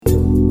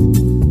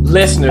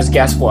Listeners,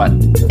 guess what?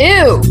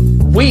 Ew.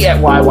 We at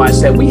Why Watch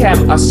said we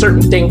have a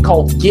certain thing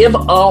called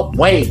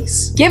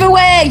giveaways.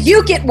 Giveaway.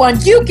 You get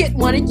one, you get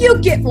one, and you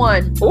get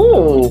one.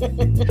 Ooh.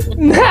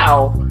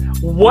 Now,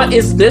 what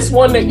is this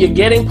one that you're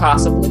getting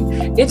possibly?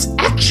 It's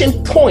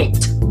Action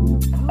Point.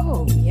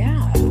 Oh,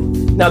 yeah.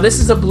 Now, this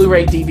is a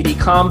Blu-ray DVD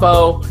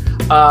combo.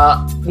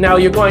 Now,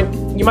 you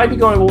might be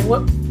going,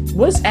 well,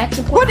 what is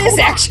Action Point? What is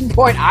Action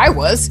Point? I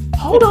was.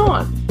 Hold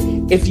on.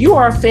 If you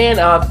are a fan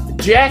of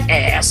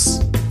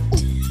Jackass,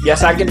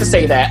 yes, I get to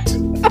say that,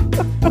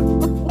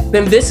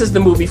 then this is the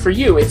movie for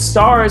you. It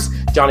stars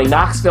Johnny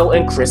Knoxville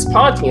and Chris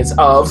Pontius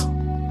of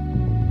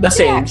the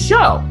same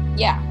show.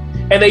 Yeah.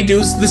 And they do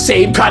the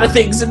same kind of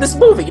things in this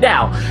movie.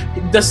 Now,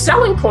 the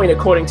selling point,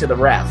 according to the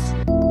ref,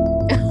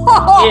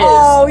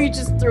 Oh, you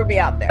just threw me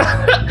out there.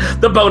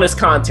 the bonus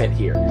content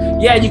here.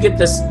 Yeah, you get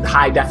this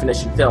high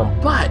definition film,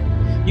 but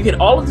you get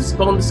all of this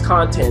bonus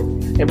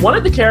content, and one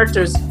of the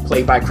characters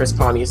played by Chris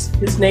Pontius,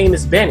 his name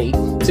is Benny.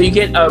 So you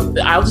get,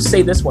 I'll just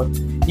say this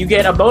one. You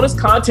get a bonus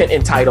content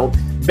entitled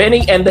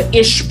Benny and the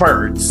Ish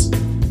Birds.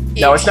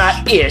 No, it's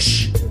not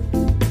Ish.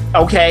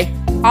 Okay?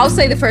 I'll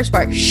say the first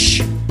part.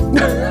 Shh.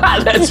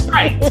 That's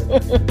right.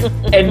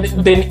 And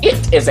then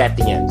it is at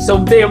the end.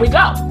 So there we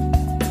go.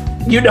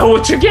 You know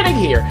what you're getting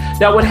here.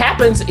 Now, what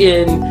happens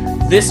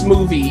in this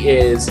movie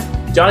is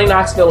Johnny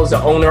Knoxville is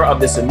the owner of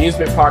this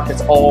amusement park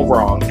that's all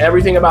wrong.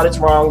 Everything about it's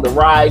wrong, the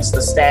rides,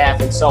 the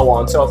staff, and so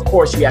on. So, of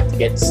course, you have to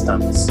get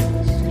stunts.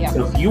 Yeah.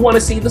 So if you want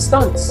to see the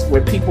stunts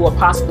where people are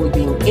possibly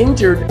being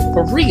injured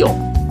for real,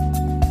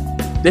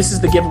 this is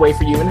the giveaway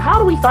for you. And how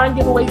do we find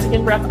giveaways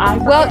again, Ref?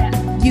 Well,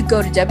 you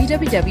go to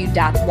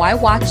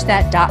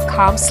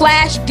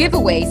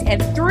www.whywatchthat.com/giveaways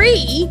and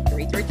three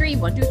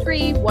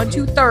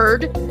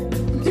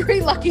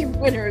lucky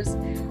winners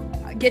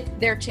get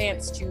their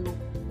chance to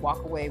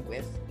walk away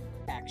with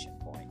Action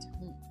Point.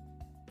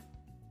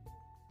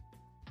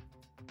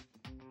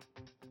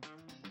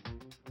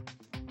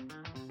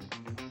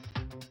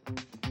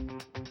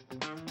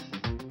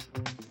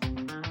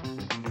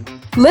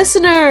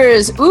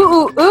 Listeners,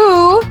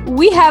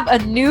 we have a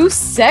new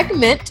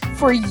segment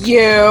for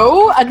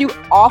you, a new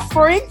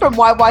offering from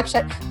Why Watch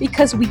That,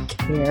 because we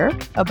care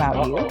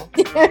about you.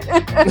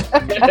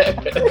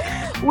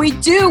 We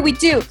do.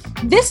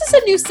 This is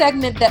a new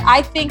segment that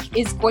I think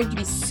is going to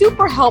be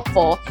super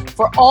helpful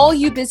for all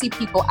you busy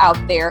people out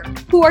there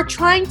who are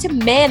trying to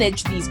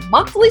manage these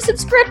monthly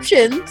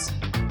subscriptions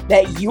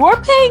that you are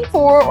paying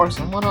for or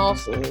someone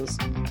else is.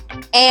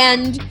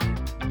 And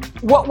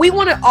what we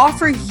want to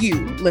offer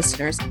you,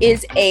 listeners,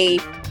 is a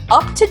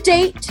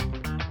up-to-date,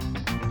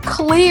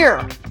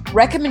 clear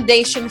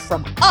recommendation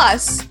from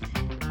us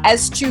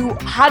as to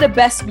how to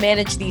best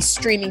manage these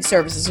streaming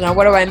services. Now,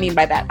 what do I mean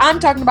by that? I'm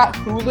talking about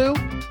Hulu,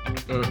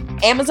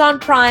 Amazon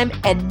Prime,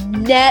 and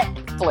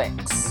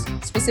Netflix.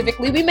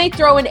 Specifically, we may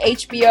throw in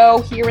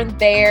HBO here and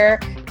there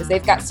because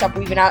they've got stuff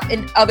weaving out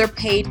in other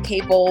paid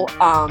cable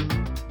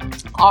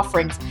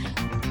offerings.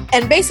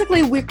 And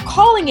basically, we're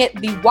calling it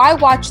the Why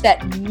Watch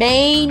That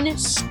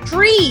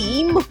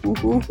Mainstream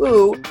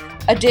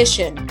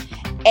edition.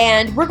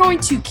 And we're going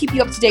to keep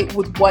you up to date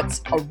with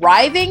what's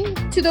arriving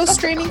to those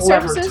streaming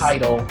services.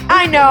 Title.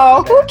 I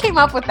know. Who came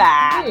up with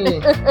that?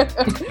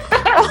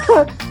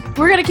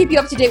 We're going to keep you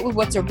up to date with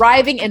what's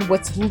arriving and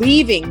what's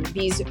leaving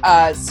these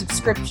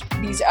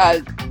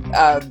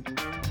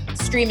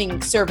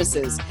streaming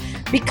services.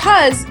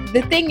 Because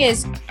the thing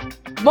is,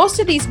 most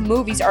of these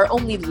movies are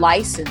only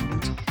licensed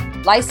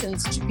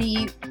to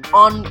be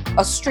on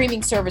a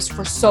streaming service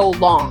for so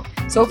long.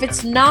 So if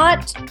it's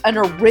not an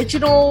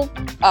original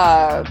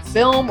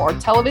film or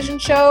television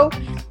show,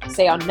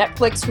 say on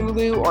Netflix,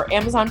 Hulu, or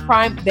Amazon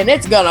Prime, then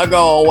it's gonna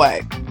go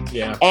away.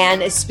 Yeah.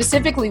 And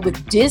specifically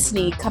with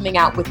Disney coming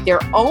out with their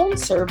own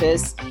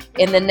service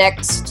in the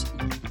next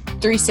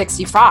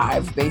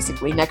 365,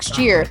 basically next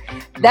year,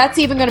 that's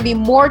even going to be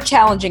more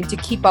challenging to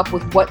keep up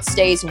with what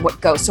stays and what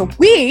goes. So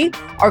we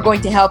are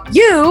going to help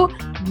you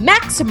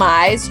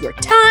maximize your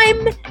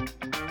time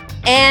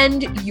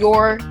and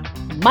your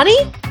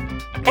money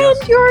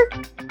and your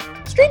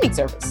streaming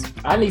service.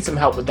 I need some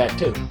help with that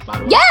too, by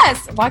the way.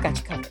 Yes! Well, I got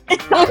you covered.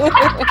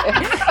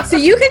 So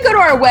you can go to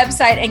our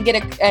website and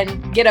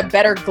get a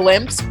better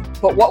glimpse.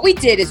 But what we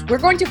did is we're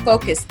going to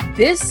focus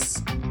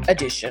this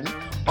edition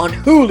on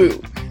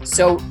Hulu.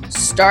 So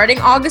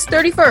starting August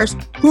 31st,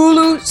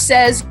 Hulu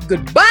says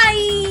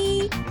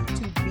goodbye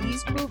to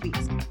these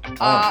movies.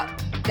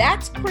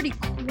 That's pretty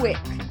quick.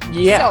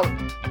 Yeah. So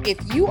if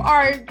you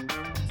are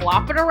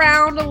flopping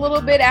around a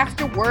little bit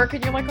after work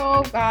and you're like,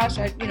 oh gosh,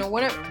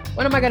 what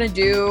am I going to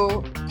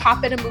do?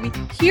 Pop in a movie.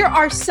 Here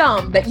are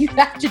some that you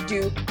have to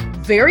do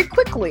very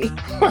quickly.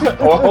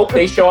 Or hope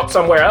they show up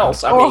somewhere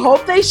else.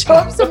 Hope they show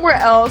up somewhere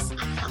else.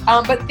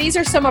 But these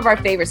are some of our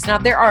favorites. Now,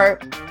 there are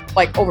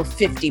like over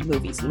 50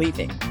 movies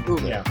leaving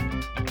Hulu. Yeah.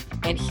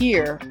 And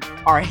here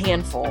are a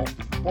handful,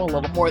 well, a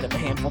little more than a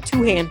handful,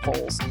 2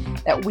 handfuls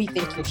that we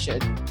think you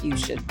should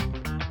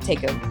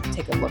take a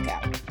look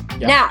at.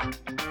 Yeah. Now,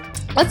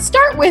 let's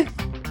start with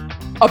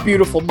A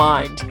Beautiful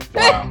Mind.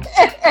 Wow.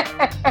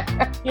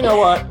 You know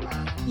what?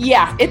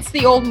 Yeah, it's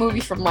the old movie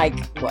from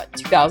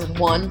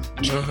 2001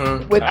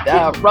 with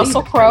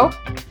Russell Crowe.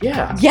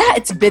 Yeah. Yeah,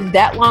 it's been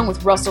that long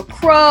with Russell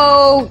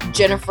Crowe,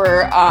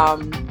 Jennifer,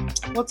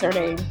 what's her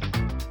name?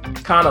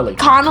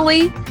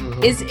 Connelly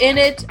is in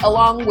it,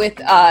 along with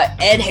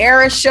Ed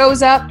Harris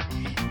shows up.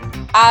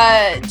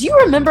 Do you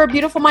remember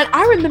Beautiful Mind?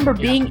 I remember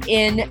being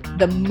in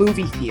the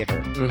movie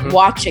theater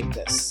watching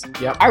this.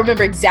 Yep. I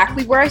remember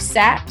exactly where I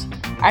sat.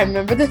 I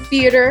remember the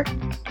theater,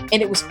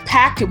 and it was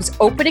packed. It was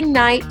opening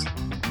night,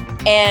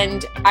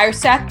 and I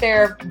sat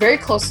there very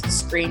close to the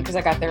screen because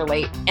I got there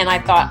late, and I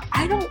thought,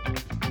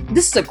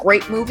 this is a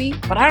great movie,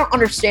 but I don't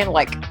understand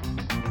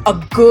a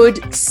good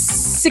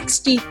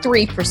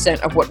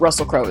 63% of what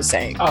Russell Crowe is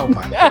saying. Oh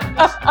my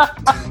goodness.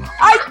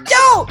 I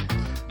don't!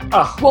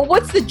 Oh. Well,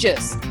 what's the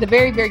gist? The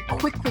very, very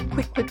quick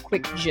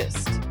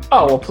gist.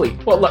 Oh, well, please.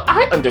 Well, look,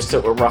 I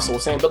understood what Russell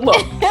was saying, but look.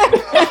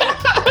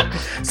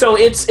 So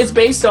it's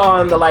based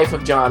on the life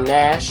of John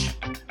Nash,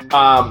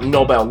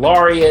 Nobel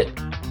laureate.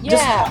 Yeah.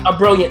 Just a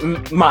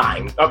brilliant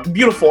mind, a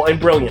beautiful and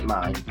brilliant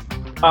mind.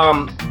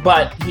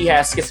 But he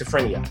has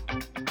schizophrenia.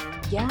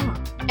 Yeah.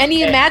 And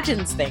he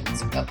imagines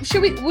things.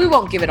 We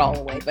won't give it all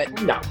away,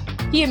 but no.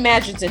 He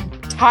imagines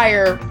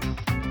entire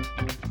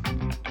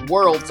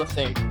worlds of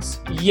things.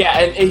 Yeah,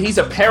 and he's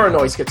a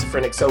paranoid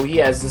schizophrenic, so he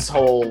has this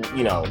whole,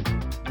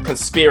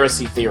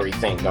 conspiracy theory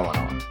thing going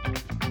on.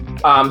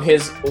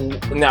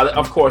 Now,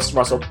 of course,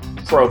 Russell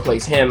Crowe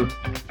plays him.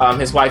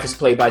 His wife is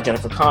played by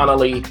Jennifer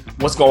Connelly.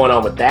 What's going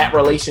on with that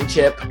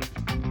relationship?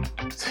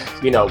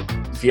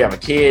 If you have a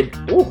kid.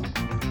 Ooh.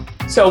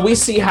 So we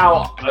see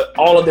how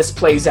all of this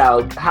plays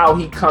out, how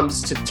he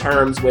comes to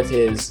terms with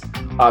his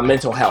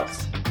mental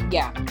health.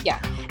 Yeah.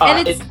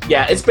 And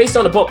it's based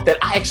on a book that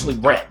I actually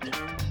read.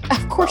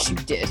 Of course you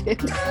did.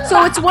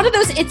 So it's one of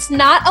those, it's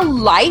not a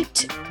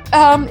light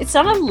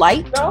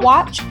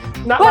watch.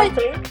 Not my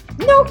fan.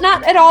 No,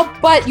 not at all.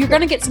 But you're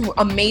going to get some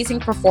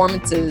amazing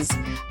performances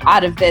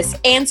out of this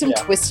and some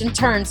twists and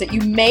turns that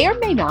you may or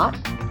may not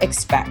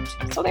expect.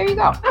 So there you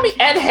go. I mean,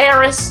 Ed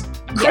Harris,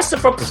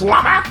 Christopher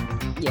Plummer.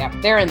 Yeah,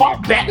 they're in Paul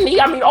there. Bettany.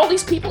 I mean, all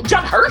these people.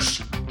 Judd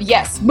Hirsch.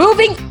 Yes.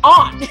 Moving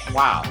on.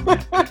 Wow.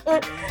 Let's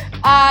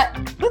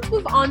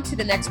move on to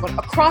the next one,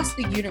 Across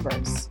the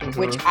Universe,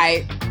 which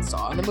I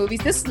saw in the movies.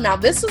 This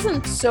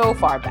isn't so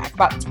far back,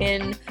 about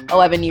 10,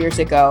 11 years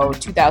ago,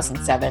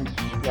 2007.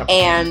 Yep.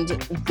 And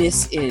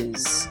this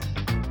is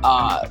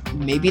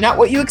maybe not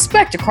what you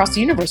expect. Across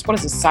the Universe. What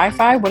is this,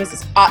 sci-fi? What is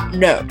this?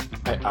 No.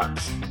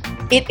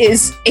 It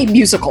is a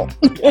musical.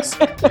 Yes.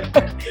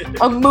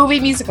 A movie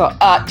musical.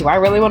 Do I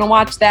really want to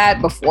watch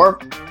that before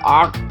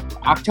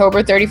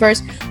October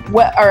 31st?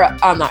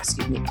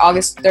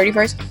 August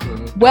 31st?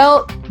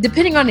 Well,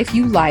 depending on if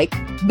you like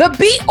the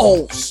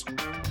Beatles.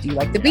 Do you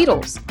like the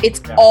Beatles?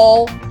 It's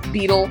all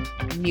Beatle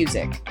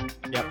music.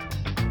 Yep.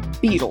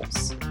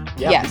 Beatles.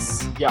 Yep.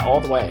 Yes. Yeah,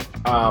 all the way.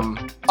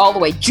 All the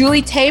way.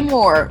 Julie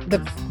Taymor, the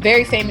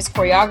very famous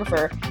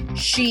choreographer,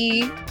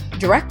 she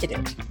directed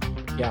it.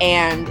 Yeah.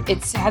 And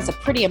it has a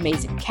pretty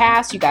amazing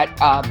cast. You got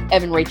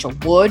Evan Rachel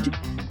Wood,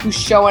 who's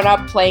showing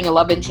up playing a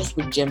love interest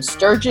with Jim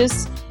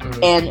Sturgis,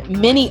 and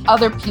many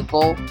other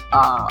people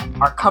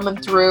are coming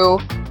through.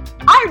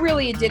 I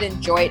really did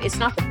enjoy it. It's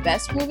not the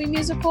best movie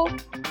musical,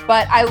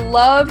 but I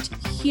loved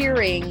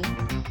hearing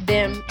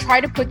them try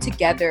to put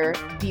together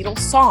Beatles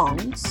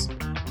songs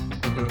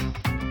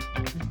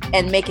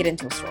and make it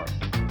into a story.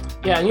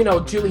 Yeah,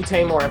 and Julie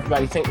Taymor,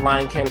 everybody think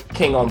Lion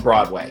King on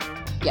Broadway.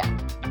 Yeah.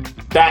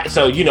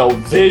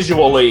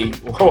 Visually,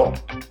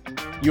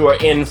 you are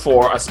in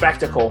for a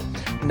spectacle.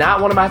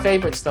 Not one of my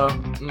favorites, though.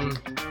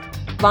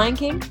 Lion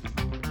King?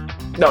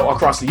 No,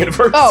 Across the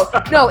Universe. Oh,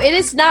 no, it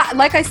is not.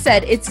 Like I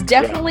said, it's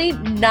definitely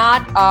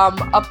not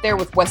up there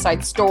with West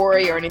Side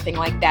Story or anything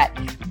like that.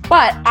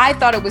 But I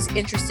thought it was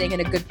interesting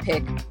and a good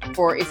pick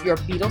for if you're a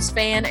Beatles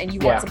fan and you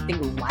want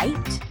something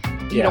light,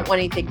 you don't want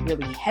anything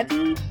really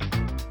heavy.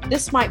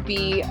 This might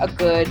be a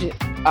good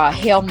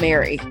Hail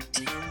Mary.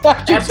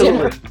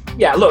 Absolutely.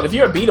 Yeah, look, if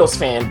you're a Beatles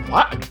fan,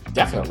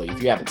 definitely,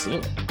 if you haven't seen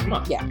it. Come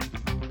on. Yeah.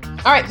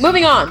 All right,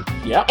 moving on.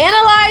 Yep.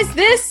 Analyze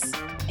this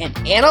and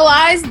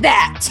analyze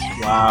that.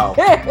 Wow.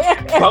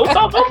 Both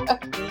of them?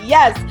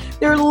 Yes.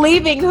 They're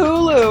leaving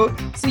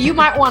Hulu. So you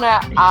might want to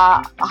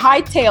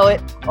hightail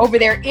it over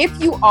there if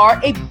you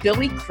are a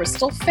Billy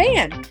Crystal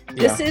fan. Yeah.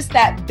 This is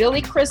that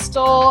Billy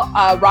Crystal,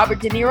 Robert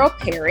De Niro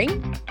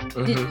pairing.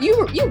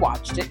 You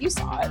watched it. You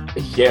saw it.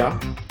 Yeah.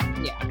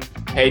 Yeah.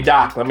 Hey,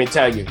 Doc, let me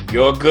tell you,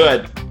 you're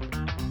good.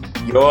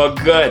 You're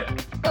good.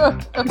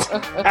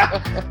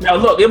 Now,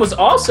 look, it was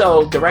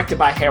also directed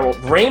by Harold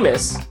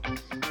Ramis.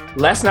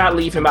 Let's not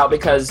leave him out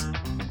because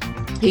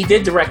he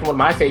did direct one of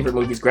my favorite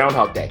movies,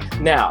 Groundhog Day.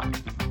 Now,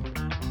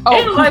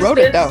 who wrote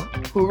it, though?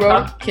 Who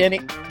wrote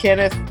it?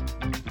 Kenneth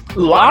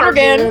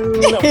Lonergan.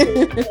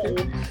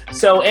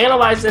 So,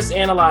 analyze this,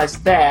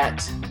 analyze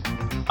that.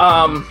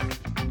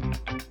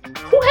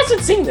 Who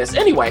hasn't seen this?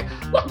 Anyway,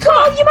 look, come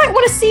on. You might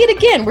want to see it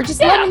again. We're just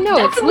letting you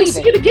know it's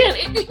leaving. See it again.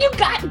 You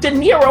got De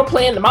Niro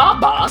playing the mob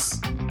boss.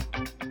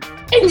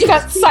 And you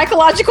got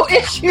psychological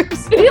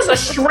issues. Here's a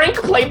shrink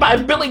played by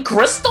Billy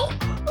Crystal.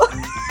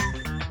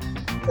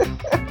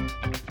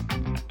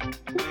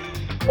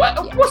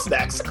 What's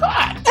next?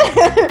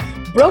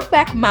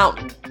 Brokeback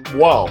Mountain.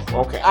 Whoa.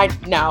 Okay. I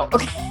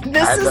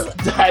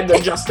had to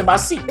adjust to my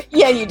seat.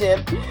 Yeah, you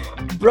did.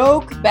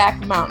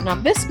 Brokeback Mountain. Now,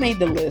 this made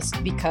the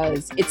list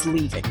because it's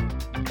leaving.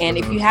 And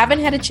if you haven't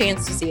had a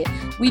chance to see it,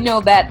 we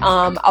know that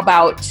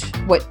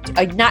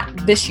not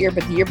this year,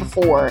 but the year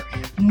before,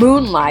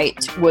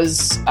 Moonlight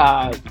was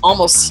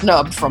almost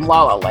snubbed from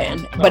La La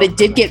Land, but it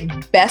did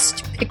get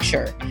Best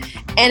Picture.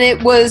 And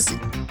it was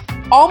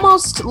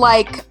almost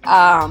like,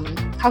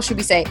 how should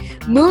we say,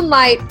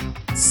 Moonlight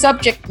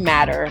subject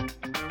matter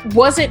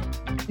wasn't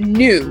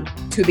new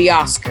to the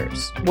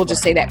Oscars. We'll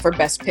just say that for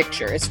Best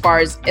Picture, as far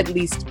as at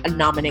least a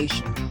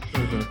nomination.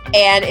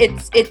 And it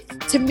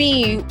to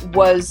me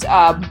was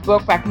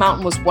Brokeback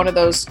Mountain was one of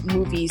those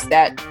movies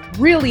that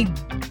really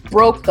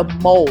broke the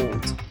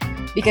mold,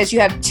 because you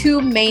have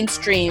two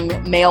mainstream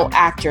male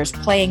actors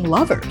playing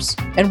lovers,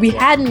 and we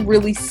hadn't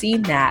really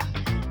seen that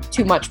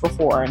too much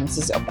before. And this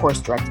is, of course,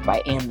 directed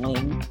by Ang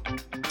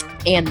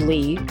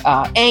Lee,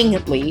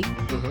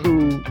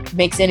 who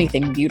makes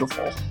anything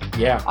beautiful.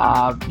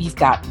 Yeah. You've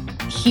got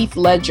Heath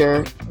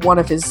Ledger, one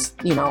of his,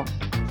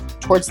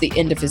 towards the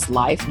end of his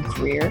life and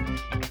career,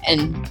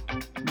 and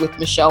with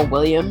Michelle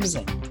Williams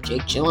and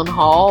Jake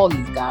Gyllenhaal,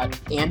 you've got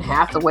Anne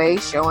Hathaway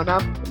showing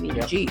up. I mean,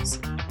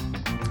 geez.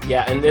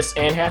 Yeah, and this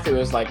Anne Hathaway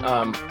was like,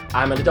 I'm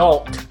an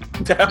adult.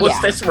 That was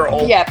this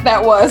role. Yeah,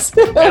 that was.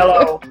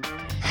 Hello.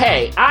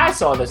 Hey, I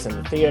saw this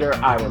in the theater.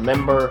 I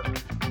remember.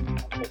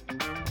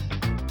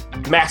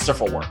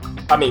 Masterful work.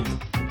 I mean,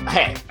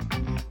 hey,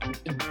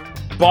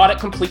 bought it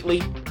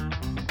completely.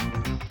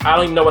 I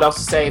don't even know what else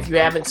to say. If you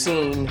haven't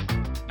seen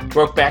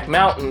Brokeback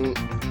Mountain,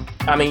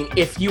 I mean,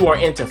 if you are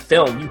into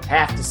film, you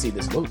have to see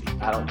this movie.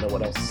 I don't know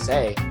what else to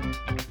say.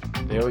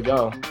 There we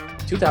go.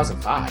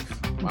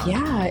 2005. Wow.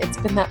 Yeah, it's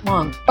been that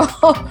long.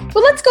 Well,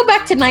 let's go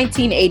back to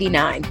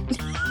 1989.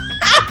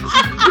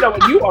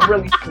 You are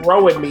really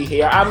throwing me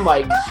here. I'm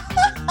like...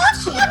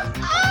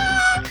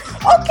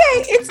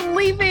 Okay, it's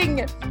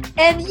leaving.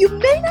 And you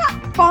may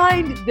not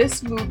find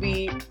this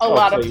movie a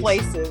lot of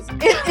places.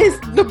 It is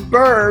The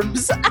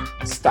Burbs.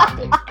 Stop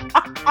it.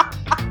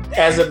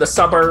 As in the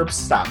suburbs?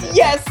 Stop it.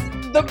 Yes,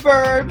 The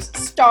Burbs,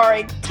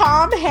 starring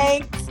Tom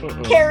Hanks,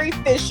 Carrie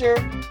Fisher,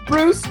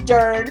 Bruce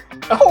Dern,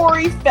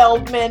 Corey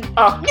Feldman.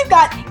 You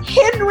got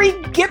Henry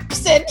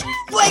Gibson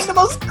playing the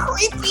most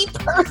creepy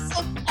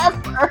person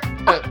ever.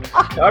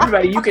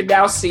 Everybody, you can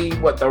now see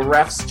what the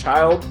ref's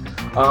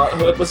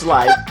childhood was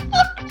like.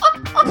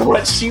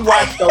 What she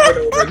watched over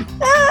and over.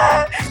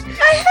 I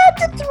had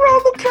to throw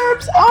The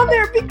Burbs on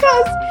there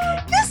because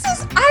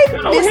I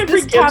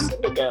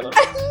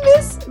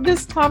miss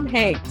this Tom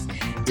Hanks.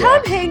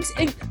 Tom Hanks,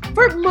 and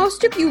for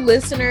most of you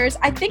listeners,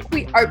 I think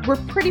we're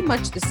pretty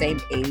much the same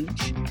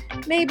age,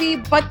 maybe,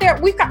 but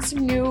we've got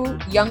some new,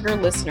 younger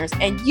listeners,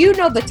 and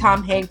the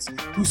Tom Hanks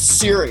who's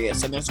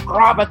serious and there's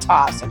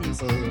gravitas, and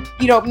he's,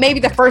 maybe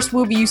the first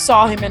movie you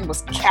saw him in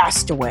was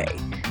Castaway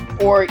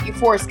or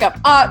Forrest Gump.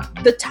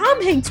 The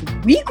Tom Hanks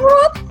we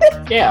grew up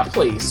with? Yeah,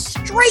 please.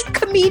 Straight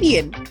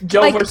comedian.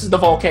 Joe versus the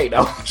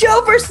Volcano.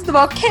 Joe versus the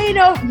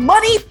Volcano,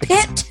 Money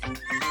Pit.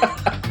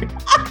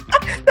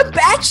 The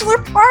Bachelor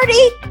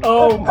Party.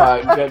 Oh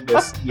my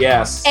goodness.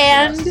 Yes.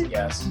 And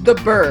yes. The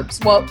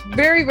Burbs. Well,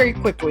 very, very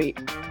quickly,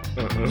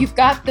 you've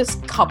got this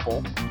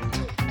couple,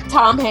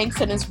 Tom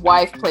Hanks and his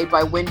wife, played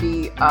by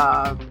Wendy.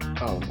 Oh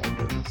my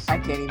goodness. I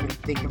can't even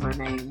think of her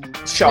name.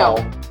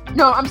 Shaw.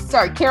 No, I'm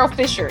sorry. Carol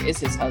Fisher is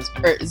his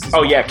husband.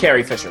 Yeah,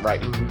 Carrie Fisher,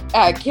 right.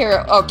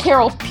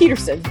 Carol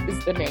Peterson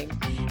is the name.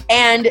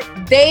 And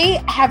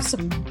they have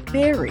some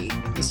very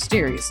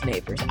mysterious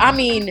neighbors. I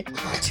mean,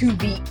 to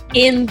the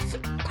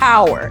nth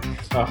power.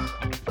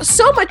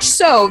 So much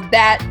so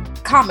that,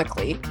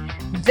 comically,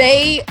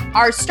 they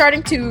are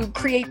starting to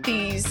create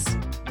these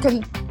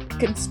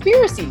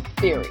conspiracy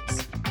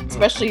theories.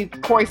 Especially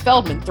Corey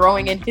Feldman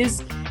throwing in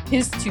his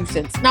 2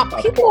 cents. Now,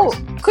 people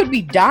could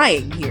be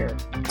dying here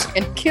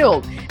and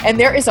killed, and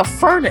there is a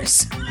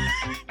furnace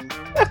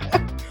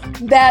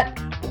that,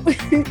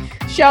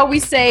 shall we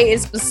say,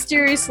 is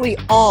mysteriously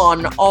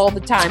on all the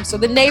time. So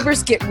the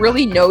neighbors get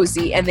really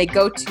nosy, and they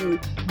go to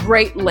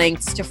great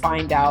lengths to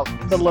find out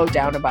the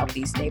lowdown about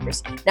these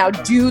neighbors. Now,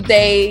 do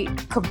they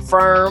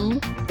confirm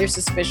their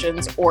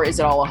suspicions, or is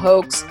it all a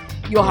hoax?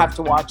 You'll have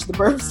to watch The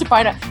Burbs to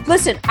find out.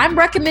 Listen, I'm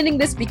recommending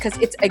this because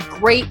it's a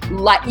great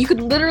you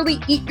could literally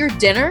eat your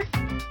dinner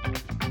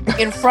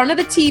in front of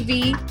the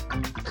TV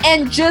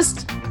and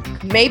just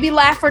maybe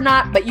laugh or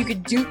not, but you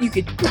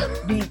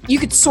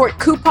could sort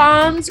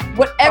coupons,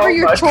 whatever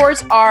your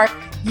chores are,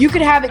 you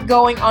could have it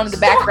going on in the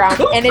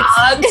background, and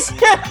it's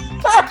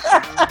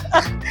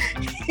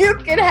you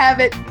can have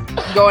it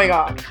going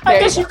on. I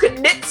guess you could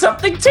knit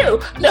something too.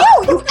 No,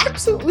 you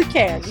absolutely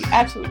can. You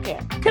absolutely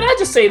can. Can I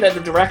just say that the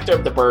director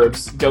of The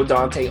Burbs, Joe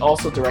Dante,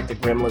 also directed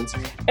Gremlins,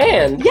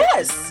 and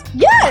yes.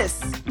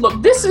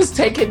 Look, this is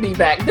taking me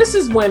back. This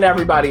is when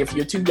everybody, if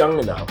you're too young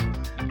to know,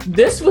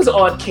 this was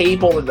on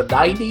cable in the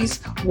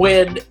 90s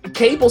when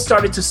cable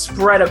started to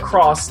spread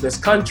across this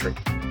country.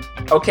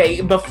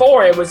 Okay,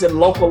 before it was in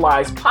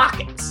localized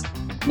pockets.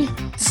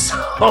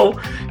 So,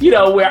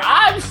 where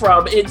I'm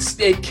from,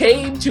 it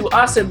came to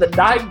us in the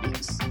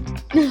 90s.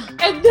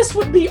 And this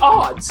would be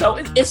odd. So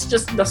it's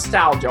just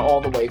nostalgia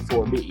all the way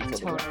for me.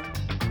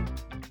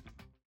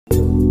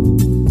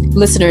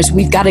 Listeners,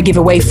 we've got a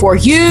giveaway for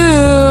you.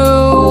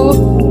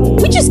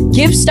 We just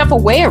give stuff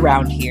away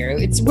around here.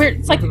 It's weird.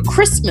 It's like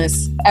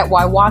Christmas at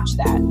Why Watch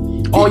That.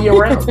 All year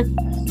round.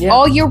 Yeah.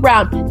 All year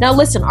round. Now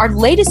listen, our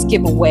latest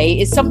giveaway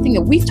is something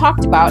that we've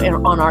talked about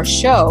on our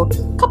show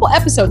a couple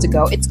episodes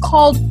ago. It's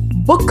called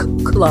Book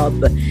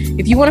Club.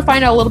 If you want to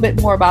find out a little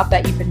bit more about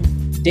that, you can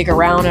dig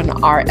around in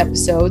our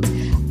episodes.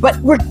 But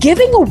we're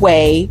giving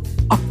away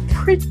a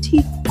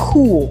pretty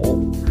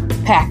cool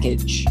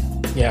package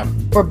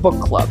for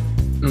Book Club.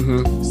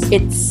 Mm-hmm.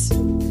 It's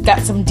got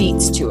some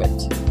deets to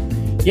it.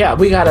 Yeah,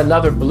 we got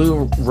another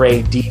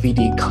Blu-ray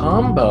DVD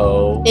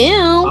combo.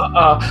 Ew.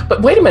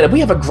 But wait a minute, we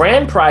have a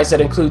grand prize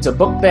that includes a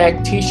book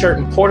bag, t-shirt,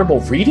 and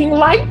portable reading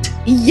light?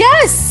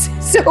 Yes!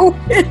 So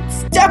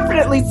it's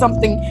definitely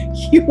something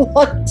you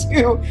want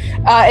to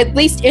at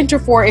least enter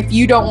for. If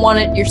you don't want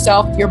it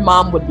yourself, your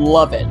mom would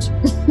love it.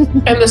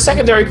 And the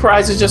secondary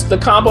prize is just the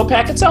combo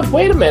pack itself.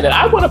 Wait a minute,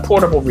 I want a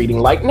portable reading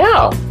light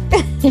now.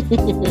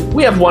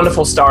 We have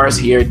wonderful stars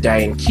here: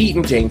 Diane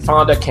Keaton, Jane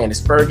Fonda,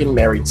 Candice Bergen,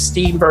 Marion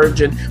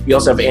Steenburgen. We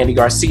also have Andy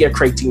Garcia,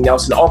 Craig T.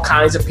 Nelson, all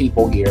kinds of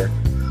people here.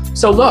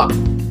 So look,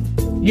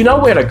 you know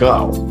where to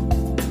go.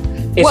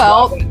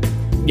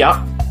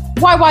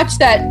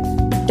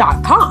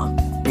 whywatchthat.com.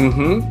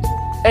 Mm-hmm.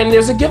 And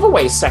there's a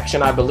giveaway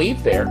section, I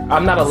believe, there.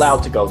 I'm not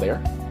allowed to go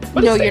there.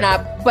 No, you're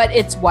not. But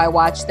it's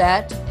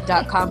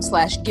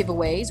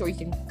whywatchthat.com/giveaways, or you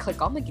can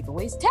click on the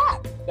giveaways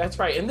tab. That's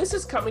right. And this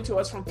is coming to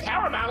us from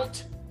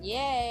Paramount.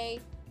 Yay.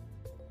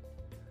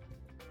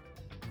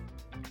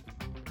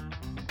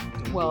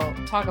 Well,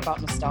 talk about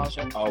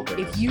nostalgia. Oh,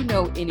 if you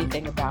know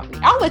anything about me,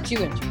 I'll let you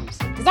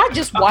introduce it. Because I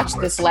just watched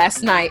this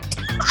last night.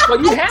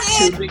 Well, you have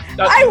to.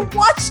 I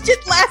watched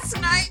it last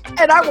night,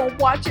 and I will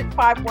watch it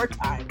 5 more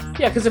times.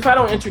 Yeah, because if I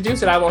don't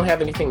introduce it, I won't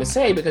have anything to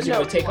say because you're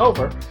going to take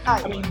over.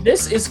 I mean,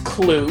 this is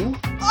Clue.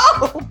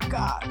 Oh,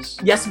 gosh.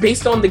 Yes,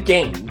 based on the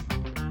game.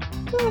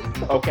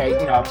 Okay,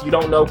 now, if you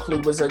don't know, Clue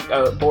was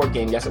a board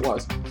game. Yes, it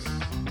was.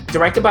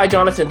 Directed by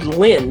Jonathan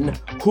Lynn,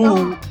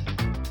 who...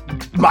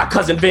 my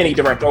cousin Vinny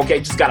directed. Okay,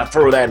 just gotta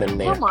throw that in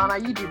there. Come on,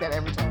 you do that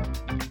every time.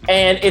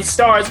 And it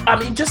stars,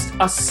 just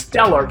a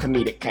stellar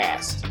comedic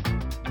cast.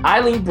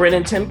 Eileen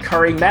Brennan, Tim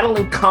Curry,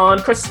 Madeline Kahn,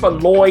 Christopher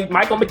Lloyd,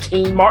 Michael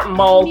McKean, Martin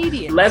Mull,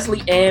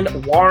 Leslie Ann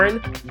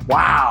Warren.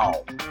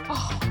 Wow.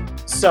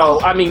 So,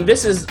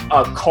 this is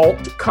a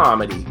cult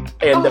comedy.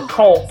 And the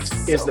cult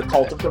is the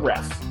cult of the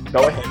ref.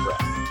 Go ahead,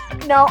 ref.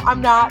 No, I'm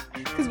not.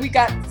 Because we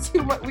got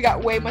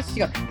way much to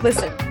go.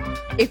 Listen.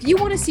 If you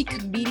want to see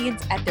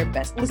comedians at their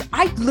best, listen,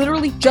 I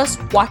literally just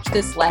watched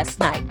this last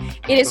night.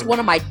 It is one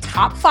of my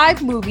top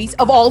 5 movies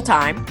of all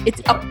time.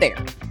 It's up there.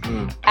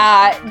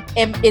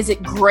 And is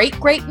it great?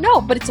 Great? No,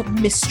 but it's a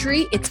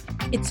mystery. It's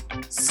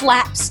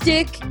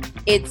slapstick.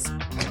 It's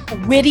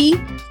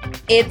witty.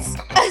 It's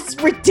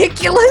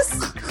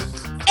ridiculous.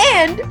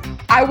 And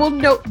I will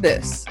note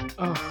this.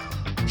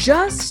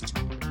 Just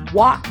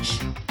watch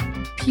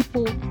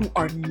people who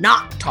are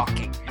not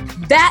talking.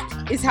 That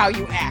is how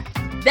you act.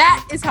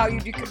 That is how you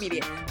do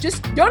comedian.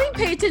 Just don't even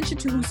pay attention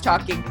to who's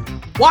talking.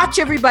 Watch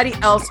everybody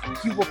else.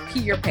 You will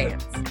pee your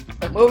pants.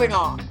 Moving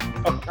on.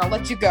 I'll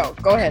let you go.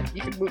 Go ahead.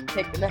 You can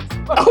take the next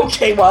one.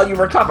 Okay, while you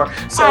recover.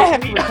 So I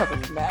haven't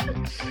recovered from that.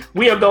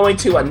 We are going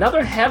to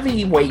another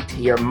heavyweight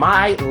here.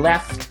 My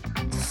Left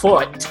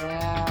Foot.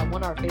 Yeah,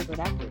 one of our favorite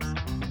actors.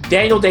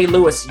 Daniel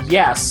Day-Lewis,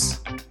 yes.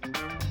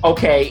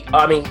 Okay,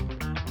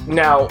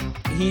 now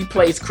he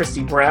plays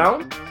Christy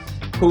Brown,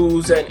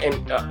 who's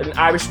an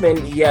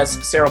Irishman. He has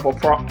cerebral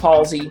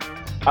palsy,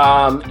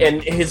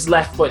 and his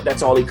left foot,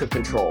 that's all he could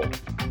control.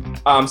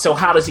 So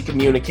how does he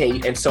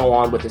communicate and so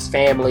on with his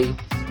family?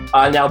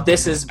 Now,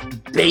 this is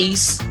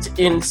based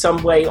in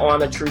some way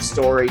on a true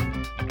story.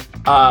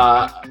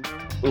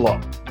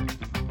 Look,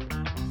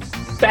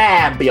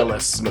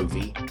 fabulous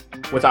movie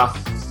with a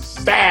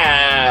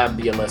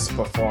fabulous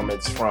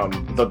performance from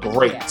the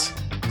great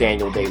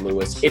Daniel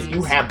Day-Lewis. If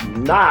you have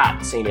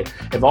not seen it,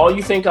 if all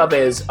you think of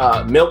is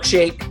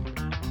Milkshake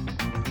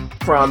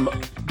from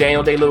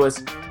Daniel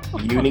Day-Lewis,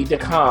 you need to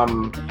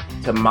come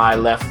to My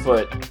Left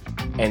Foot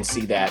and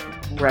see that.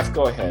 Ref,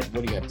 go ahead.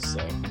 What do you have to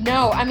say?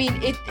 No,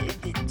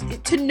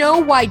 to know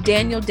why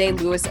Daniel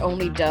Day-Lewis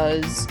only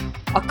does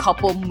a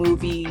couple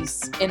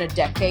movies in a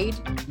decade,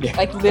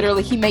 like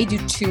literally he may do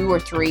 2 or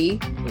 3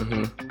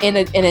 in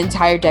an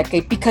entire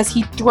decade, because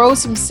he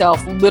throws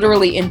himself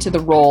literally into the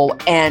role,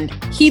 and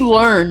he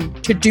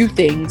learned to do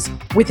things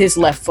with his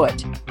left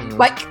foot.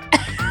 Like,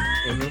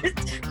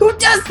 who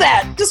does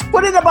that? Just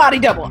put in a body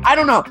double. I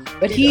don't know,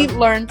 but he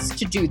learns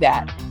to do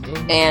that,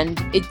 and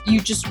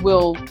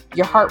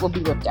your heart will be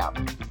ripped out.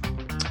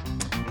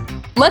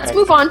 Let's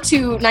move on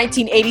to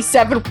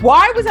 1987.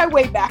 Why was I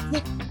way back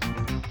there?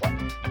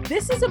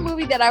 This is a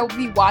movie that I will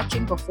be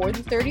watching before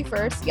the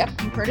 31st.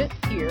 Yep, you heard it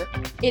here.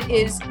 It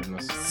is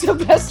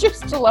Sylvester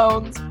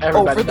Stallone's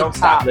Everybody, Over the don't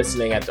Top. stop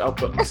listening at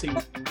see,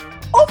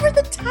 Over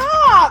the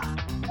Top!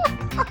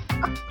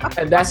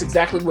 and that's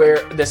exactly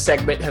where this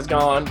segment has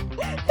gone.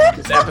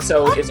 This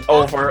episode is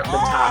over the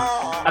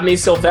top. I mean,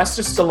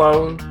 Sylvester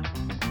Stallone,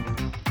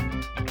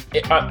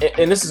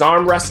 and this is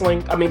arm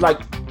wrestling. I mean,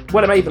 like,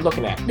 what am I even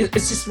looking at?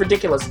 It's just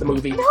ridiculous, the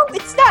movie. No,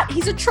 it's not.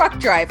 He's a truck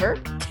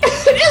driver.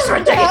 It is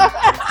ridiculous.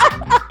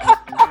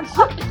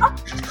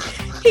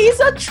 He's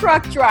a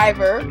truck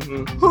driver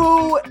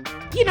who,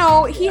 you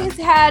know, he has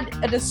had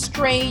an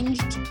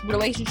estranged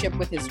relationship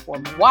with his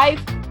former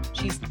wife.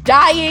 She's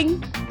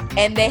dying,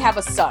 and they have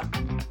a son.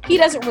 He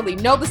doesn't really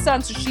know the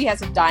son, so she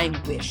has a dying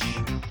wish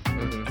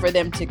for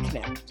them to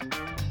connect.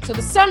 So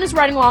the son is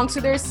riding along, so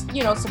there's,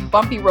 you know, some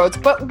bumpy roads.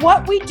 But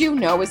what we do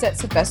know is that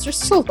Sylvester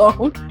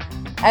Stallone,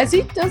 as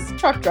he does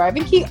truck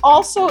driving, he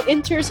also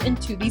enters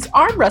into these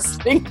arm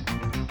wrestling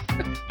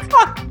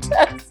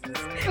contests.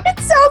 It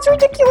sounds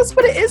ridiculous,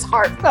 but it is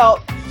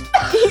heartfelt.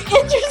 He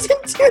enters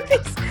into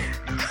these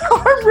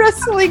arm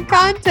wrestling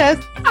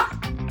contests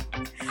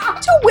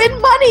to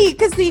win money,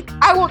 because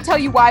I won't tell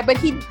you why,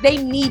 but they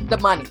need the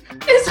money.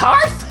 It's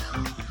hard.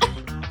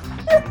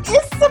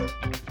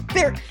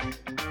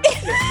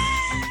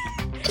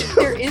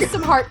 There is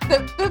some heart.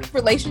 The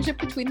relationship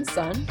between the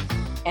son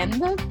and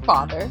the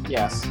father.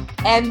 Yes.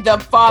 And the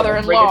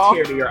father-in-law.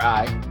 Bring a tear to your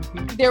eye.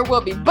 There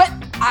will be, but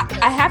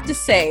I have to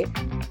say,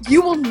 you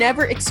will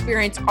never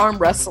experience arm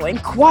wrestling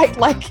quite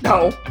like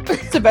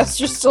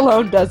Sylvester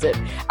Stallone does it.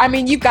 I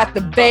mean, you've got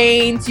the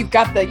veins, you've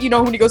got the, you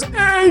know, when he goes,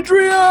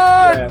 Adrian!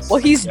 Yes, well,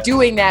 he's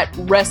doing that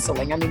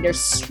wrestling. I mean, there's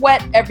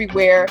sweat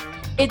everywhere.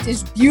 It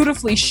is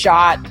beautifully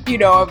shot. You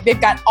know, they've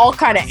got all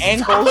kind of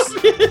angles.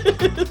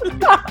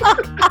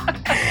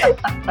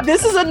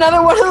 This is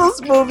another one of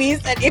those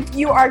movies that if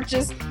you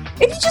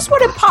just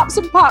want to pop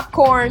some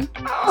popcorn,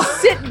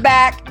 sit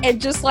back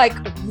and just like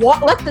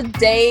let the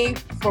day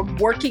from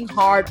working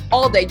hard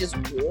all day just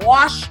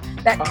wash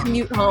that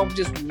commute home,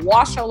 just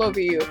wash all over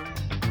you.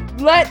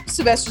 Let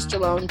Sylvester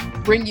Stallone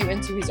bring you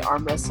into his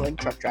arm wrestling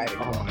truck driving.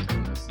 Oh my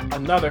goodness.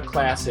 Another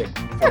classic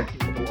from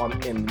people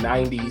in the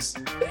 90s.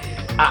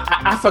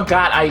 I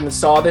forgot I even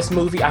saw this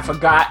movie. I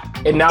forgot,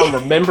 and now I'm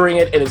remembering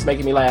it, and it's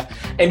making me laugh.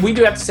 And we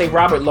do have to say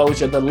Robert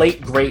Loggia, the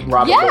late, great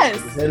Robert Loggia,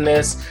 is in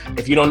this.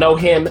 If you don't know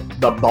him,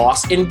 the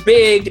boss in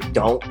Big.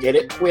 Don't get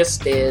it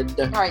twisted.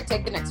 All right,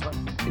 take the next one.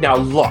 Now,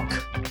 look.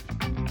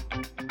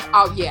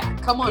 Oh, yeah.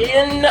 Come on.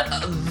 In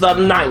the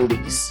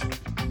 90s,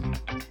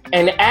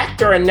 an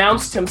actor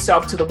announced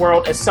himself to the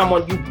world as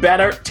someone you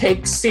better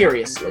take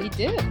seriously. He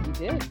did.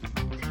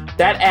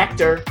 That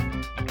actor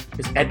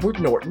is Edward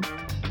Norton.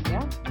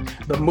 Yeah.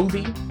 The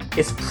movie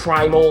is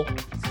Primal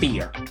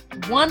Fear.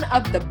 One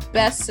of the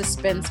best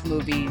suspense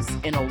movies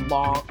in a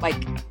long,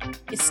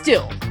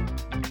 still.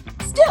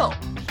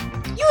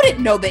 You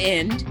didn't know the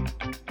end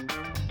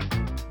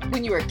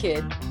when you were a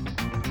kid.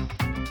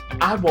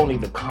 I won't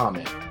even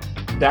comment.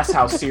 That's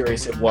how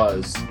serious it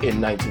was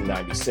in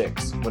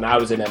 1996 when I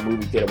was in that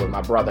movie theater with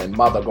my brother and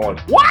mother going,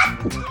 what?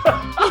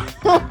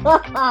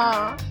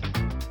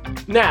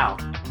 Now,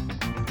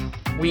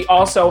 we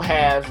also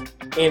have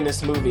in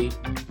this movie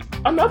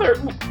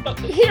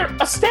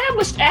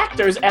established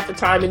actors at the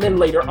time and then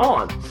later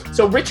on.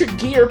 So Richard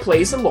Gere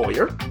plays a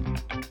lawyer.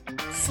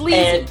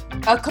 Sleazy.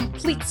 A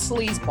complete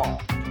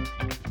sleazeball.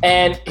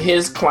 And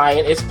his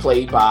client is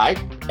played by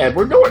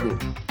Edward Norton.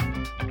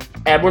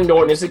 Edward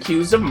Norton is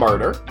accused of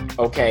murder.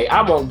 Okay,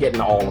 I won't get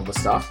into all of the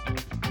stuff.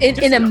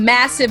 In a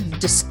massive,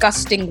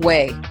 disgusting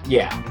way.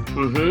 Yeah.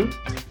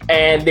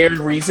 And there's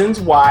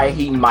reasons why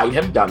he might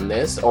have done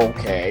this.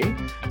 Okay.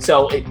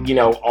 So,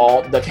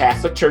 all the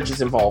Catholic Church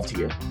is involved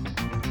here.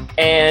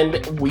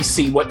 And we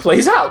see what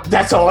plays out.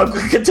 That's all I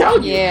can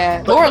tell you.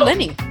 Yeah. Laura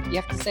Linney. You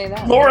have to say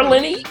that. Laura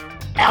Linney,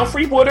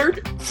 Alfre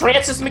Woodard,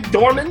 Frances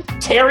McDormand,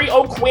 Terry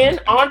O'Quinn,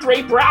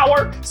 Andre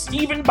Brower,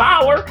 Stephen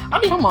Bauer. I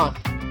mean, come on.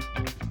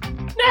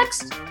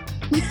 Next.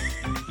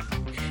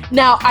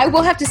 Now, I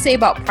will have to say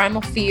about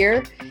Primal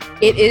Fear,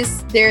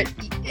 it's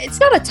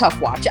not a tough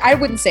watch. I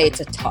wouldn't say it's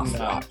a tough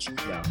watch.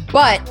 No.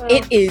 But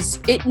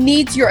it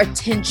needs your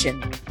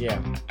attention. Yeah.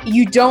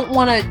 You don't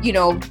want to,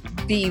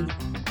 be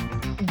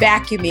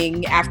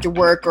vacuuming after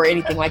work or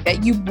anything like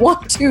that. You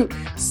want to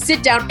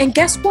sit down, and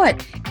guess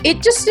what?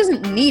 It just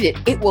doesn't need it.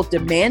 It will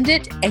demand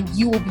it, and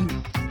you will be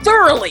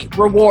thoroughly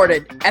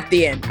rewarded at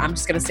the end. I'm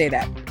just going to say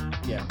that.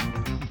 Yeah.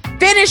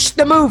 Finish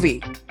the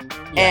movie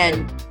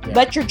and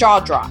let your jaw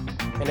drop.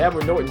 And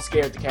Edward Norton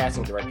scared the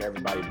casting director,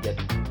 everybody, to get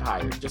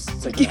hired.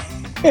 Just so you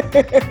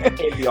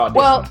know.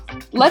 Well,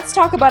 let's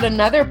talk about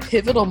another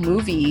pivotal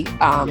movie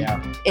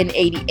in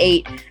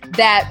 '88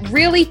 that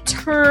really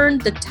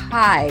turned the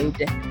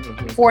tide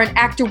for an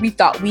actor we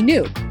thought we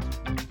knew.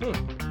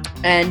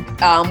 And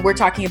we're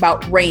talking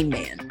about Rain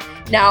Man.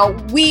 Now,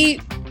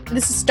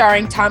 this is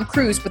starring Tom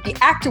Cruise, but the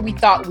actor we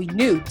thought we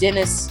knew,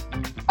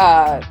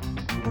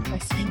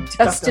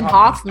 Dustin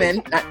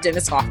Hoffman, not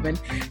Dennis Hoffman.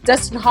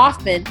 Dustin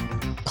Hoffman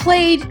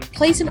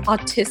plays an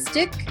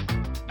autistic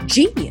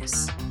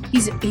genius.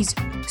 He's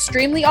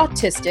extremely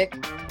autistic,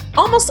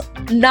 almost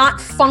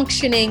not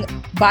functioning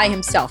by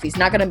himself. He's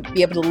not going to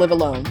be able to live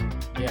alone.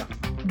 Yeah.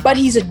 But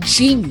he's a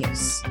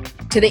genius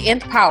to the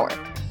nth power.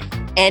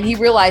 And he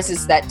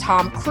realizes that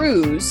Tom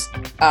Cruise,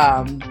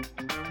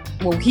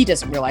 well, he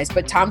doesn't realize,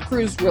 but Tom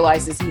Cruise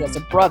realizes he has a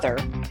brother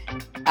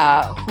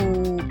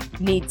who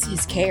needs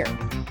his care.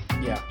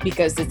 Yeah.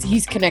 Because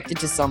he's connected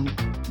to some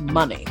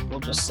money.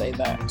 We'll just say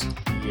that.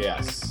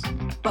 Yes.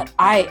 But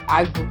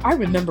I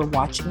remember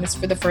watching this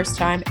for the first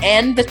time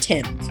and the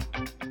 10th.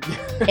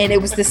 And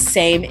it was the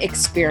same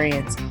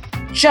experience.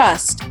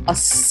 Just a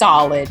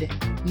solid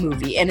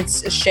movie. And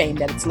it's a shame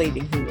that it's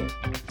leaving Hulu.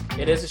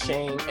 It is a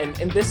shame.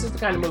 And this is the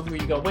kind of movie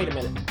where you go, wait a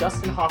minute,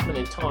 Dustin Hoffman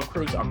and Tom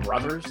Cruise are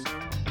brothers?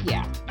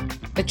 Yeah.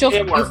 But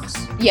it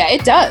works. Yeah,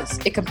 it does.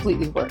 It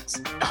completely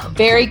works.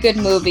 Very good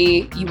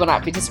movie. You will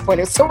not be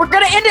disappointed. So we're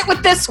going to end it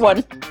with this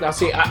one. Now,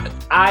 see,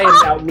 I am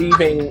now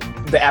leaving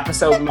the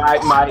episode.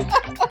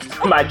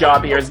 My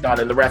job here is done,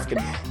 and the rest can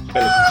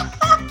finish.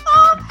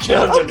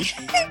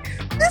 Okay.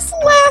 This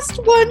last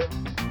one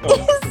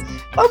is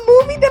a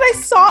movie that I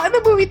saw in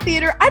the movie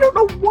theater. I don't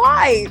know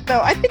why,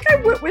 though. I think I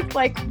went with,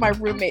 like, my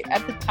roommate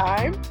at the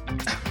time.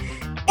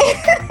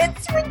 And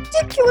it's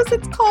ridiculous.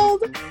 It's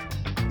called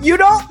You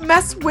Don't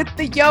Mess with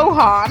the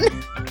Johan.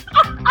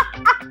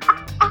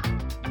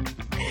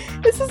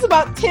 This is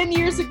about 10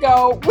 years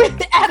ago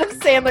with Adam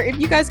Sandler. If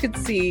you guys could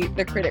see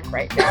the critic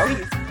right now,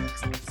 he's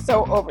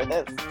so over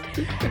this.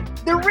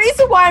 The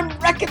reason why I'm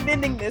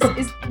recommending this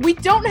is we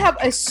don't have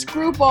a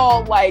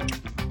screwball, like,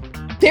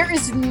 there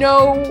is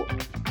no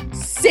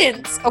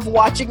sense of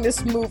watching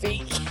this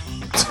movie.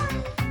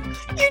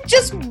 You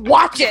just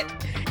watch it,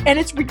 and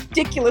it's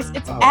ridiculous.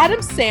 It's Adam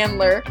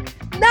Sandler,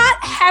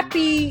 not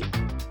Happy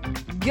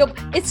Gil.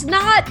 It's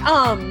not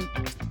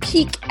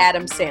peak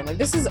Adam Sandler.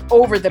 This is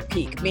over the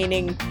peak,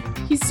 meaning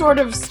he sort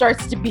of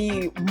starts to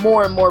be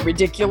more and more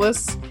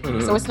ridiculous. Mm-hmm.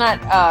 So it's not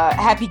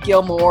Happy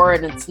Gilmore,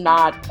 and it's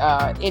not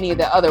any of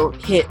the other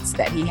hits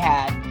that he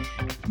had.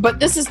 But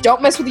this is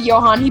Don't Mess with the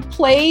Johan. He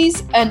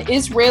plays an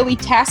Israeli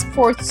task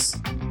force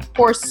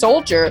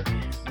soldier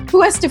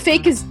who has to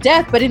fake his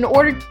death, but in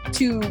order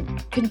to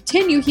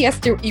continue, he has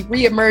to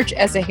reemerge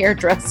as a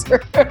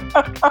hairdresser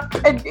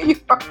in New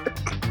York.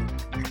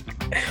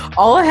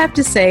 All I have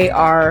to say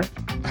are,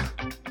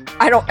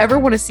 I don't ever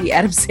want to see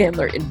Adam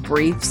Sandler in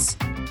briefs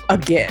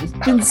again,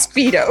 in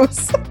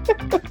Speedos.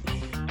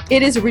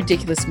 It is a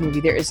ridiculous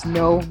movie. There is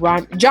no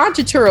rhyme. John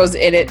Turturro's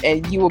in it,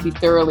 and you will be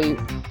thoroughly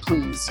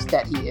pleased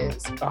that he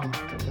is. Oh my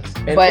goodness!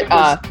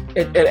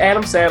 And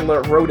Adam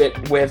Sandler wrote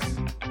it with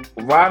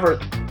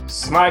Robert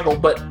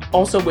Smigel, but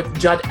also with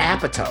Judd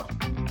Apatow.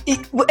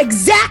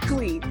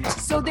 Exactly.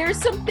 So there's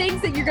some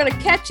things that you're going to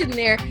catch in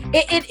there.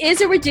 It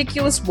is a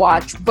ridiculous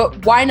watch,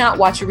 but why not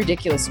watch a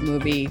ridiculous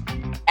movie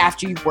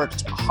after you've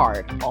worked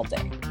hard all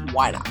day?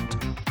 Why not?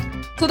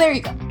 So there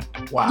you go.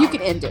 Wow. You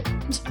can end it.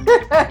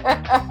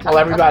 Well,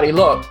 everybody,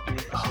 look.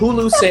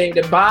 Hulu's saying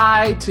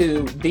goodbye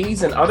to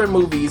these and other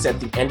movies at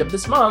the end of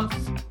this month.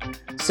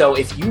 So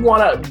if you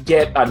want to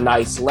get a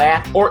nice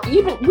laugh, or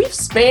even we've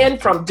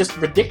spanned from just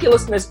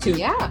ridiculousness to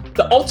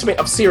the ultimate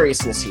of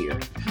seriousness here.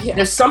 Yeah.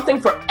 There's something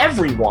for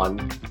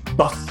everyone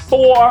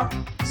before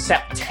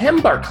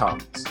September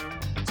comes.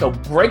 So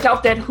break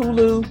out that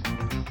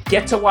Hulu,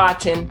 get to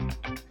watching,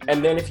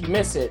 and then if you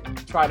miss it,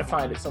 try to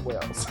find it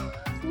somewhere else.